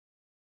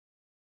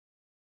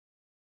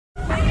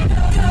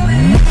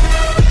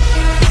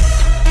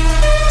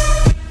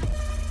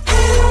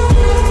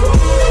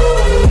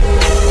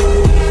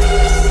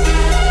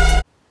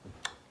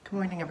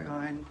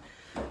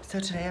So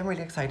today I'm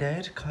really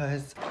excited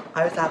because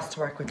I was asked to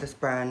work with this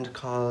brand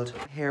called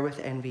Hair with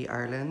Envy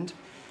Ireland.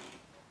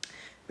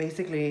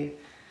 Basically,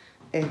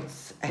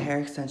 it's a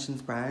hair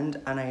extensions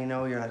brand, and I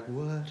know you're like,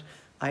 what?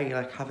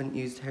 I haven't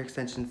used hair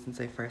extensions since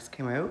they first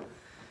came out.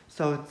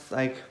 So it's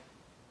like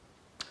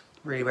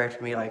really weird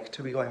for me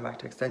to be going back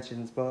to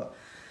extensions, but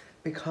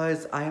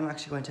because I am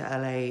actually going to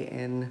LA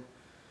in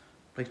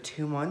like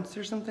 2 months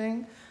or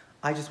something,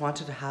 I just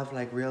wanted to have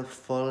real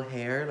full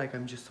hair.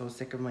 I'm just so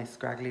sick of my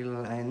scraggly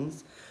little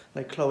ends.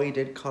 Chloe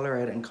did colour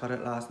it and cut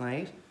it last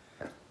night,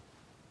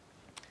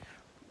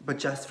 but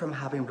just from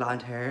having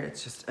blonde hair,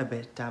 it's just a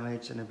bit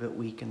damaged and a bit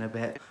weak and a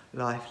bit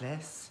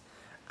lifeless.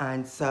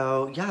 And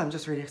so yeah, I'm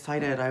just really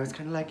excited. I was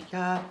kind of like,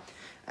 yeah,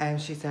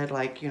 and she said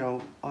you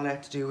know, all I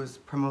had to do was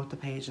promote the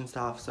page and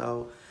stuff,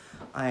 so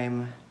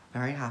I'm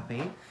very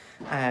happy.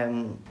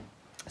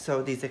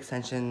 So these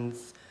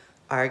extensions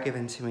are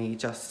given to me,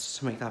 just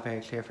to make that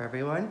very clear for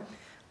everyone.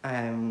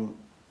 And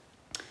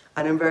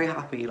I'm very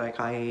happy.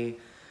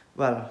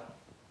 Well,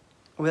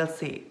 we'll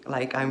see.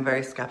 I'm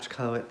very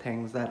skeptical with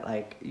things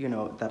that you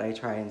know, that I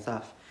try and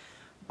stuff,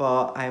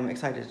 but I'm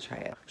excited to try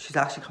it. She's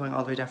actually coming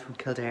all the way down from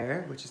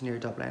Kildare, which is near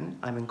Dublin.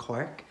 I'm in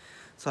Cork,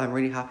 so I'm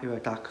really happy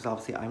about that because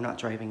obviously I'm not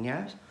driving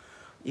yet,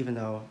 even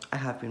though I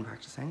have been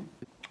practicing.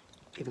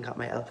 Even got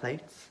my L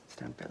plates,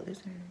 stamped out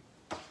laser.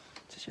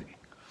 Just joking.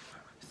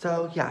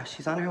 So yeah,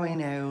 she's on her way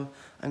now.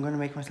 I'm going to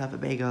make myself a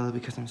bagel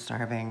because I'm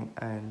starving,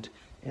 and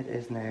it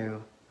is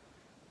now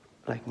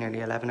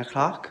nearly 11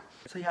 o'clock.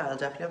 So yeah, I'll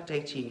definitely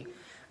update you.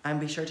 And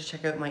be sure to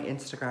check out my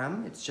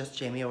Instagram. It's just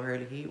Jamie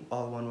O'Herlihy,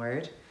 all one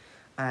word.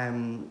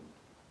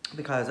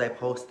 Because I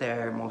post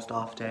there most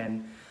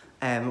often.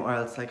 Or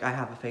else I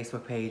have a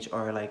Facebook page,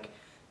 or a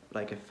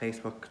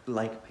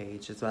Facebook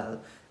page as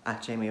well,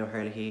 at Jamie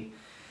O'Herlihy.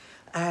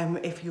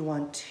 If you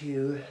want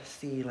to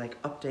see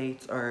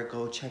updates or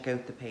go check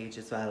out the page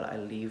as well,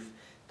 I'll leave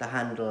the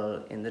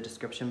handle in the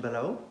description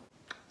below.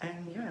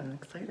 And yeah, I'm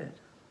excited.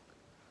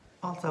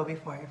 Also,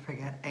 before I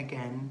forget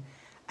again,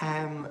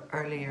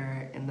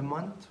 earlier in the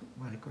month,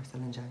 we're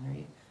still in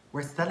January.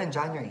 We're still in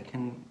January.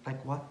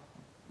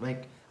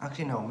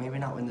 Actually no, maybe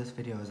not when this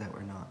video is out,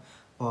 we're not.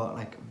 But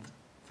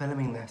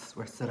filming this,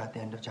 we're still at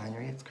the end of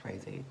January. It's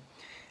crazy.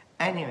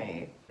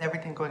 Anyway,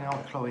 everything going on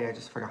with Chloe, I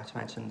just forgot to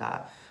mention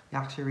that we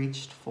actually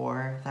reached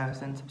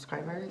 4,000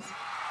 subscribers.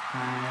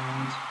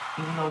 And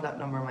even though that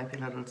number might be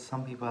little to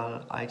some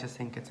people, I just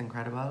think it's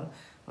incredible.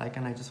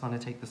 And I just want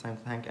to take this time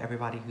to thank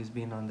everybody who's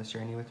been on this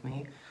journey with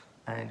me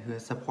and who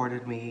has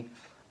supported me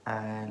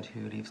and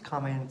who leaves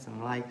comments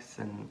and likes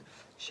and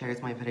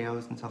shares my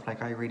videos and stuff.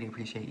 I really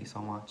appreciate you so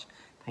much.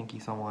 Thank you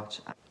so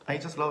much. I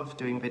just love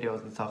doing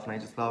videos and stuff, and I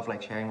just love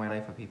sharing my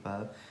life with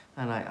people.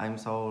 And I'm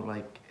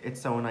so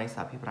it's so nice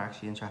that people are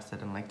actually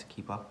interested and to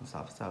keep up and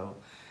stuff. So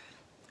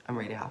I'm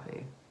really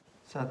happy.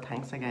 So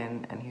thanks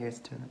again, and here's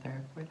to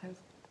another 4,000.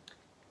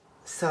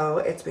 So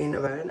it's been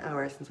about an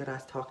hour since I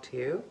last talked to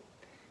you,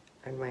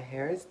 and my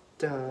hair is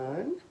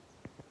done.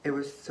 It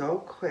was so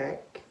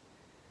quick,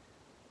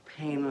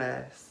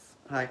 painless,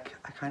 I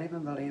can't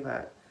even believe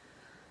it.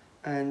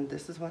 And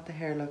this is what the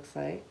hair looks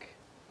like.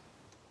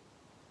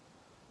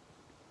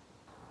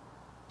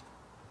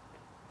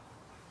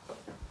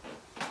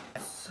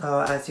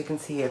 So as you can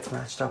see, it's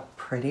matched up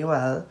pretty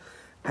well.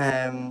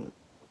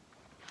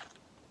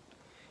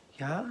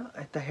 Yeah,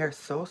 the hair's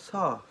so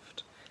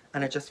soft,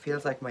 and it just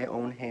feels like my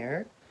own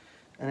hair,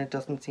 and it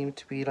doesn't seem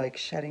to be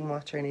shedding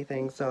much or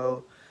anything,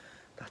 so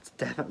that's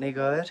definitely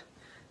good.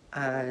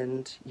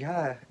 And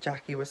yeah,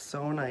 Jackie was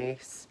so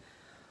nice.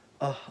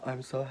 Oh,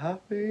 I'm so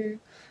happy.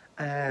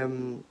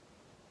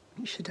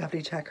 You should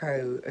definitely check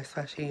her out,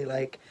 especially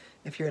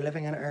if you're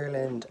living in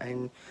Ireland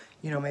and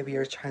you know, maybe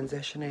you're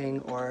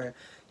transitioning or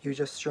you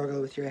just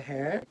struggle with your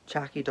hair.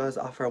 Jackie does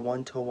offer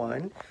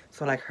one-to-one,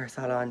 so her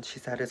salon, she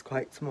said, is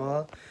quite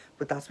small,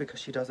 but that's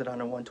because she does it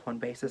on a one-to-one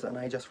basis, and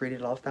I just really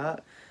love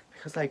that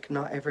because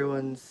not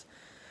everyone's,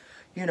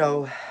 you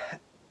know,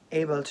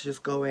 able to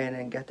just go in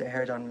and get their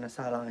hair done in a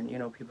salon. You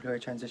know, people who are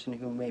transitioning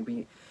who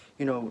maybe,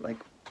 you know,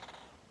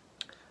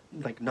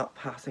 not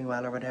passing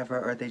well or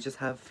whatever, or they just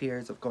have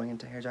fears of going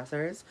into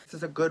hairdressers. This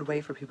is a good way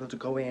for people to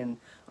go in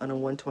on a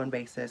one-to-one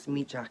basis,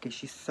 meet Jackie.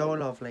 She's so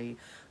lovely.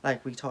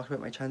 We talked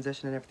about my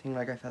transition and everything,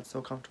 I felt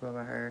so comfortable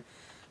with her.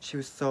 She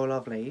was so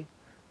lovely,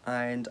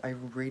 and I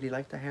really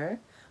liked the hair.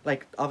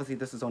 Obviously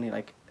this is only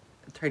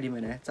 30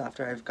 minutes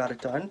after I've got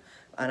it done,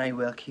 and I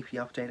will keep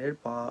you updated,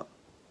 but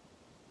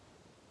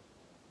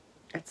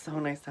it's so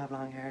nice to have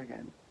long hair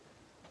again.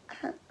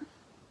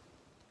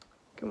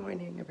 Good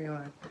morning,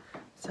 everyone.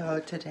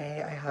 So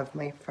today I have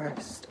my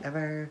first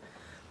ever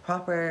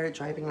proper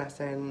driving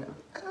lesson.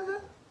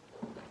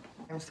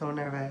 I'm so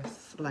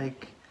nervous.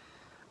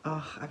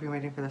 Oh, I've been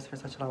waiting for this for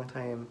such a long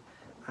time.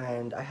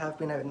 And I have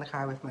been out in the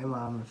car with my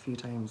mom a few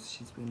times.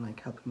 She's been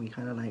helping me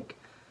kind of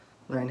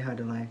learn how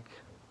to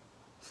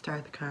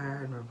start the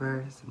car and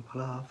reverse and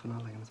pull off and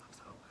all that kind of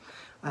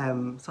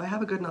stuff. So I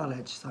have a good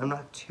knowledge, so I'm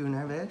not too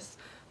nervous.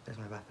 There's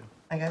my bathroom.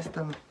 I guess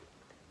the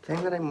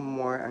thing that I'm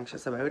more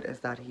anxious about is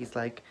that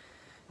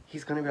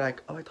he's gonna be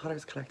like, oh, I thought I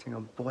was collecting a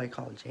boy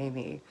called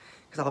Jamie,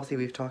 because obviously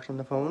we've talked on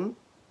the phone.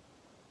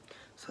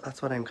 So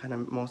that's what I'm kind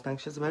of most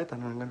anxious about,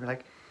 and I'm gonna be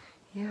like,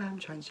 yeah, I'm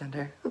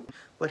transgender.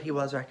 But he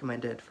was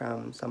recommended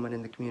from someone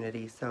in the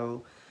community,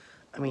 so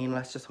I mean,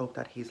 let's just hope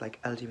that he's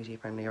like LGBT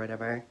friendly or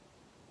whatever.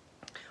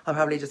 I'll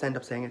probably just end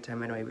up saying it to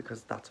him anyway,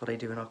 because that's what I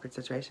do in awkward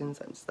situations.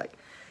 I'm just like,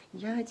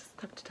 yeah, I just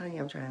have to tell you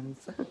I'm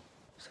trans.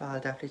 So I'll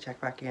definitely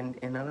check back in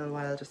a little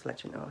while just to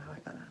let you know how I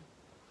got on.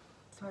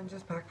 So I'm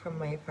just back from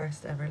my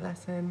first ever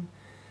lesson.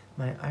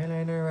 My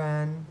eyeliner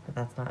ran, but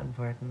that's not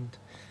important.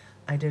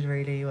 I did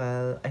really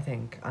well, I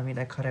think. I mean,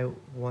 I cut out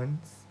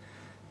once,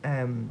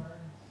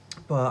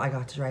 but I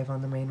got to drive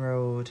on the main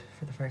road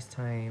for the first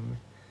time.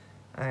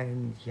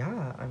 And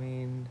yeah, I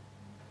mean,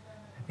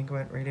 I think it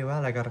went really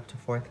well. I got up to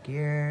 4th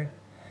gear.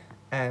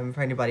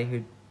 For anybody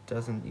who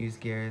doesn't use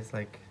gears,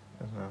 like,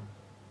 I don't know,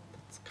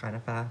 that's kind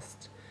of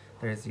fast.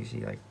 There's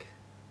usually like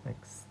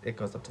it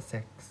goes up to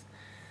 6.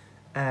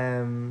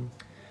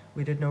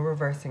 We did no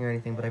reversing or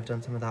anything, but I've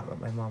done some of that with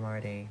my mom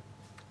already.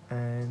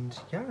 And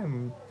yeah,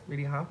 I'm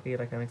really happy.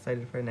 Like, I'm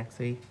excited for next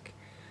week.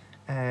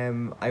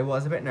 I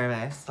was a bit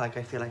nervous. Like,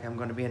 I feel like I'm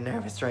going to be a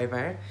nervous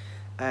driver.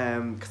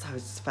 Because I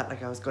just felt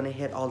like I was going to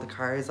hit all the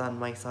cars on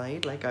my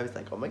side. Like, I was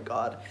like, oh my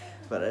god.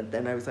 But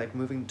then I was like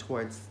moving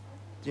towards,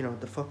 you know,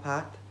 the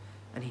footpath.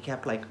 And he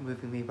kept like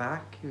moving me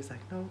back. He was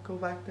like, no, go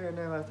back there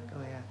now. I was like,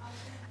 oh yeah.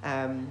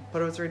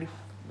 But it was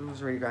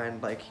really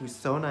grand. Like, he was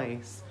so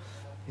nice.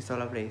 He's so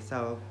lovely.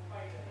 So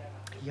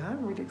yeah,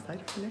 I'm really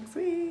excited for next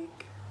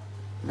week.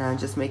 Now I'm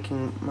just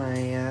making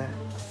my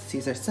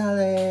Caesar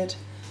salad.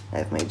 I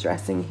have my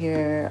dressing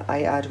here.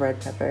 I add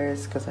red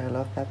peppers because I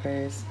love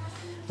peppers.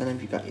 Then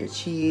have you got your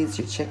cheese,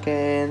 your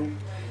chicken,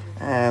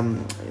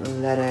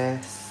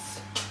 lettuce.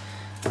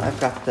 I've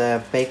got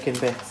the bacon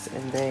bits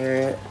in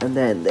there, and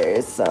then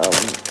there's some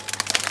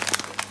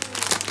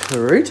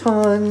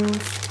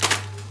croutons.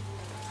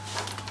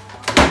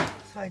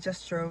 So I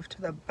just drove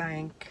to the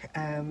bank.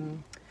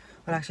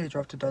 Well, actually I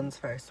drove to Dunn's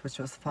first, which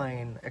was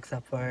fine,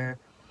 except for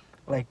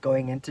like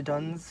going into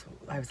Dunn's,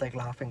 I was like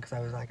laughing because I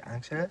was like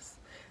anxious,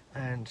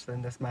 and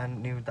then this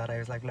man knew that I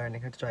was like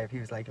learning how to drive. He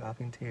was like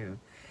laughing too.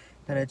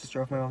 Then I just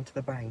drove my mom to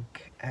the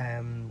bank,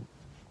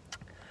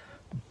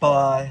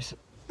 but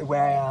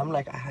where I am,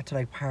 like, I had to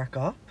like park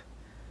up,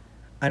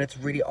 and it's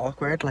really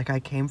awkward. Like, I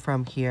came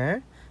from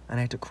here and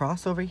I had to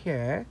cross over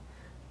here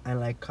and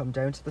like come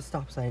down to the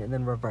stop sign and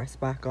then reverse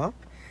back up.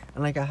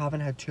 And like, I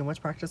haven't had too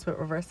much practice with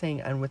reversing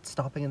and with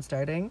stopping and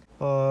starting,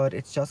 but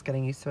it's just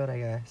getting used to it, I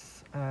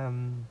guess.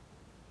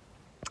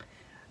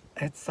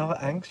 It's so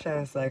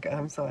anxious. Like,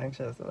 I'm so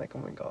anxious. I'm like, oh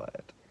my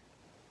god.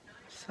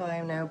 So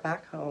I'm now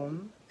back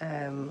home.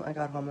 I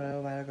got home a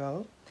little while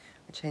ago.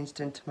 I changed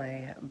into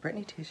my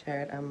Britney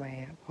t-shirt and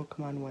my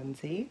Pokemon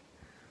onesie,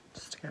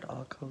 just to get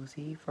all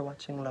cozy for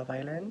watching Love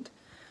Island.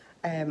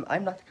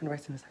 I'm not the kind of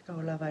person who's like,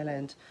 oh, Love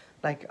Island.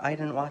 Like, I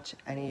didn't watch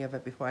any of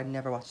it before. I'd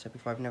never watched it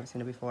before. I've never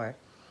seen it before.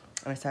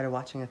 And I started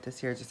watching it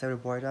this year just out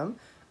of boredom,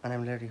 and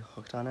I'm literally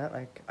hooked on it.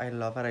 Like, I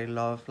love it. I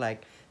love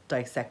like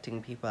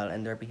dissecting people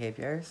and their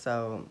behaviour.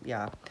 So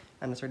yeah,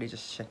 and it's really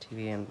just shit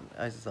TV, and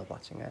I just love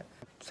watching it.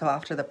 So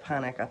after the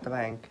panic at the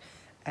bank,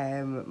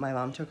 my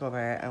mom took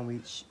over, and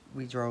we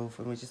drove,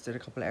 and we just did a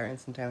couple of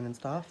errands in town and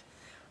stuff,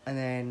 and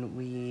then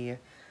we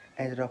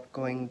ended up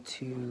going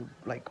to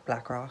like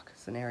Blackrock,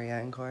 it's an area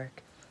in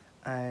Cork,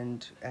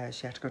 and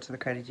she had to go to the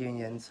credit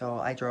union, so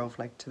I drove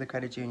like to the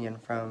credit union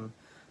from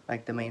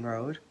like the main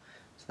road.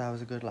 So that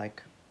was a good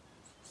like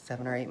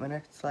 7 or 8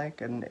 minutes,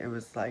 like, and it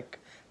was like,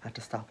 I had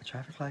to stop at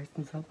traffic lights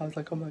and stuff. I was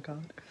like, oh my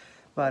god.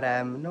 But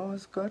no, it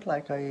was good.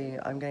 Like,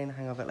 I'm getting the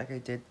hang of it. Like, I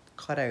did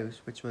cut out,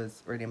 which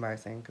was really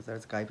embarrassing because there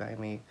was a guy behind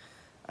me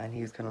and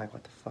he was kind of like,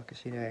 what the fuck is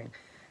she doing?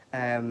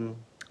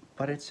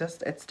 But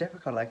it's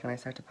difficult, like, and I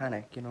start to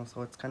panic, you know,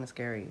 so it's kind of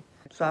scary.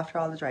 So after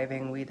all the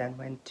driving, we then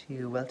went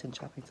to Wilton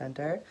Shopping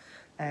Centre,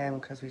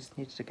 because we just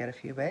needed to get a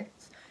few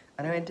bits.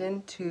 And I went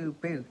into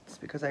Boots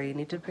because I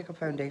needed to pick up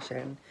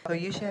foundation. So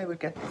usually I would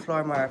get the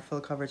Flormar full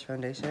coverage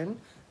foundation,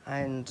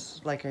 and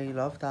like, I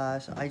love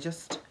that. I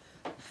just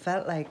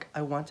felt like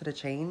I wanted a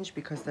change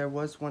because there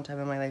was one time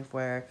in my life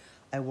where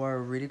I wore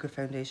a really good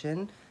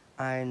foundation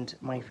and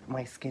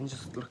my skin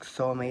just looked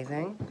so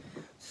amazing.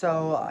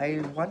 So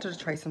I wanted to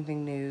try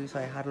something new, so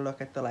I had a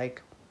look at the,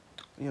 like,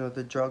 you know,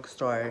 the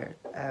drugstore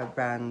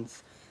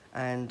brands,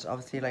 and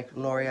obviously like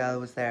L'Oreal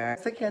was there. I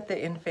was looking at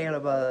the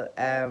Infallible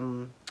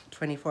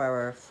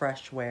 24-hour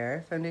fresh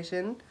wear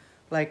foundation.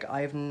 Like,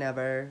 I've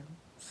never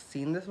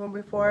seen this one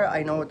before.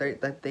 I know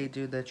that they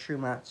do the True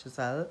Match as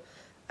well.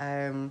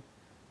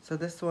 So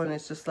this one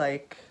is just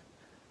like,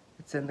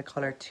 it's in the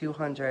colour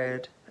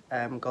 200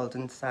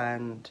 Golden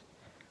Sand,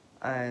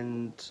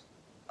 and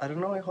I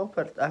don't know, I hope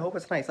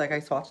it's nice. Like, I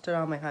swatched it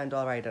on my hand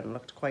alright and it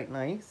looked quite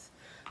nice.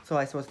 So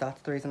I suppose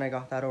that's the reason I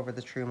got that over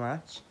the True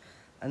Match.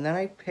 And then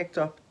I picked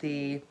up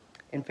the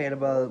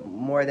Infallible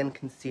More Than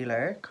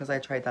Concealer because I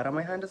tried that on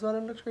my hand as well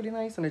and it looked really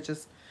nice, and it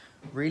just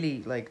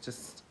really like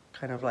just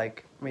kind of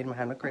like made my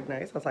hand look really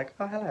nice. I was like,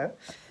 oh, hello.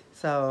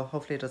 So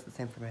hopefully it does the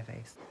same for my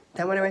face.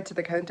 Then when I went to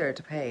the counter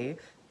to pay,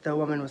 the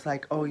woman was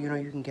like, oh, you know,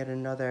 you can get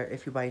another,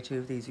 if you buy 2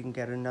 of these, you can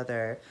get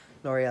another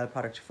L'Oreal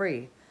product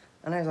free.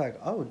 And I was like,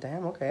 oh,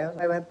 damn, okay.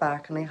 I went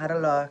back and I had a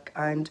look,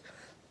 and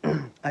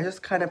I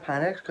just kind of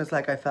panicked because,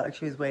 like, I felt like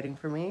she was waiting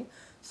for me.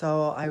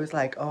 So I was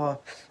like, oh,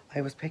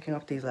 I was picking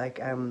up these, like,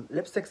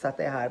 lipsticks that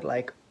they had,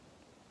 like,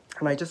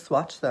 and I just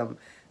swatched them.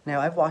 Now,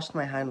 I've washed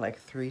my hand, like,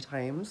 3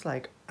 times,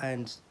 like,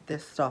 and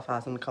this stuff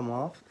hasn't come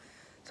off.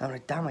 So I'm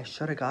like, damn, I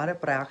should have got it,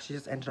 but I actually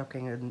just ended up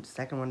getting a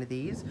second one of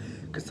these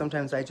because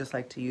sometimes I just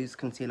like to use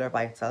concealer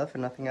by itself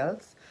and nothing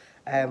else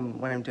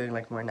when I'm doing,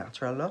 like, more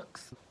natural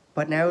looks.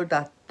 But now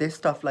that this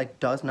stuff, like,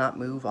 does not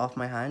move off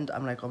my hand,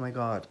 I'm like, oh my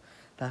god,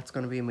 that's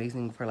going to be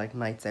amazing for, like,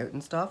 nights out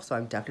and stuff. So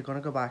I'm definitely going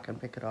to go back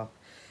and pick it up.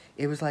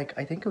 It was, like,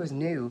 I think it was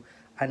new,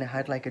 and it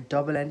had, like, a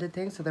double-ended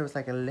thing. So there was,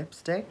 like, a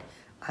lipstick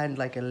and,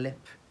 like, a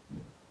lip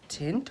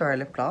tint or a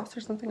lip gloss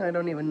or something. I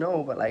don't even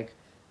know, but, like,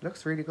 it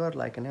looks really good.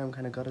 Like, and now I'm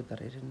kind of gutted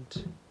that I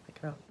didn't pick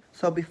it up.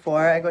 So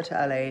before I go to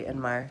LA in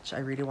March, I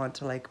really want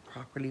to, like,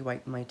 properly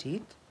whiten my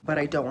teeth. But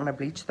I don't want to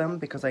bleach them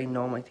because I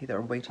know my teeth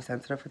are way too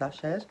sensitive for that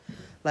shit.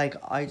 Like,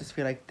 I just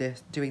feel like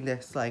doing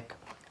this, like,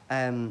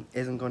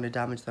 isn't going to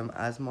damage them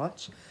as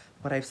much.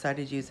 But I've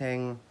started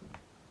using,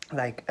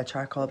 like, a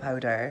charcoal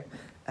powder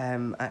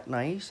at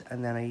night,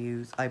 and then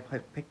I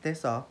picked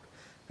this up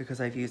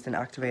because I've used an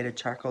activated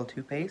charcoal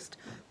toothpaste,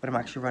 but I'm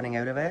actually running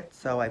out of it.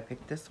 So I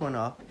picked this one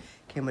up.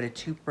 Came with a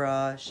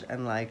toothbrush,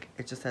 and, like,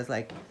 it just says,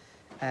 like,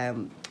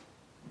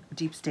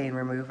 deep stain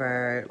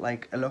remover.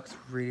 Like, it looks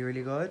really,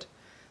 really good.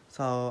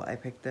 So I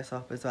picked this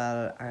up as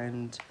well,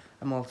 and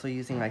I'm also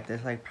using, like,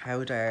 this, like,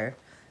 powder.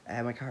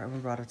 I can't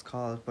remember what it's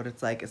called, but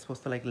it's, like, it's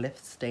supposed to, like,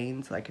 lift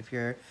stains. Like, if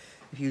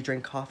you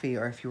drink coffee,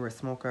 or if you were a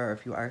smoker, or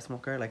if you are a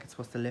smoker, like, it's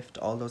supposed to lift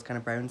all those kind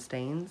of brown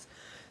stains.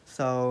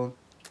 So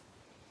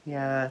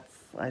yeah,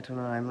 I don't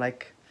know.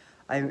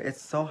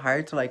 It's so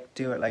hard to, like,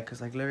 do it, like,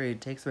 because, like, literally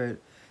it takes about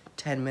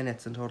 10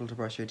 minutes in total to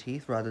brush your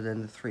teeth rather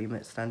than the 3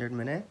 standard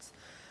minutes.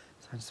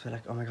 So I just feel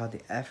like, oh my god,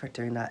 the effort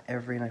doing that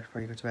every night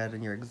before you go to bed,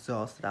 and you're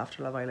exhausted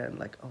after Love Island.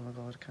 Like, oh my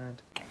god, I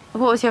can't.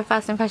 What was your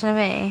first impression of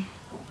me?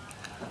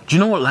 Do you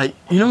know what, like,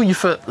 you know when you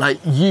felt, like,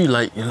 you're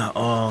like,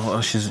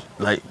 oh, she's,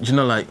 like, do you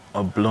know, like,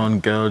 a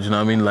blonde girl, do you know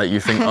what I mean? Like, you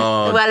think,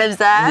 oh... Well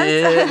observed.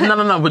 Yeah,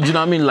 no, but do you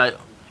know what I mean? Like...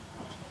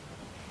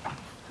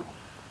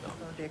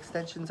 The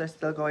extensions are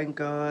still going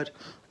good.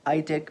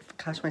 I did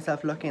catch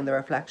myself looking in the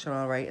reflection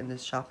all right in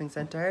this shopping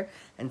centre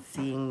and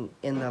seeing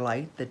in the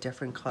light the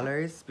different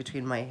colours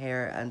between my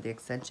hair and the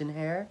extension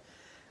hair.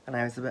 And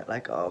I was a bit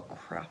like, oh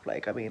crap,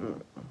 like, I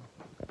mean,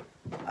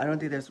 I don't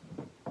think there's...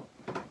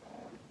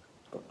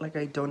 Like,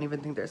 I don't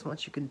even think there's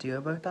much you can do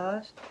about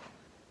that.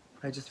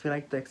 I just feel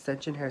like the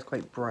extension hair is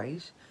quite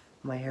bright.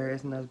 My hair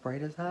isn't as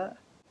bright as that.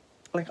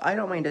 Like, I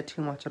don't mind it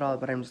too much at all,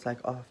 but I'm just like,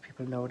 oh, if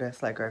people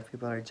notice, like, or if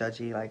people are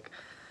judgy, like,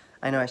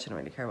 I know I shouldn't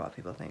really care what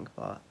people think,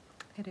 but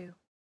I do.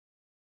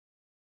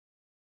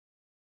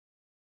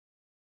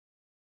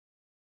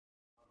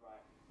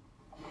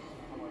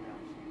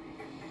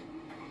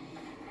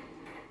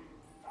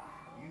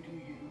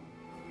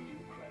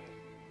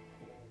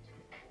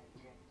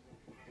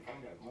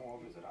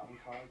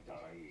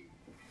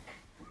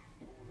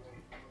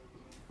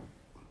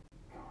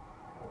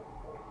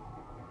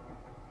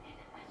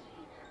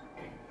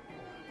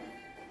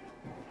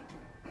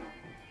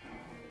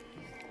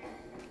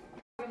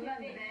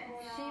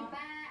 She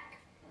back.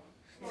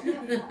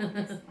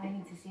 I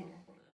need to see that.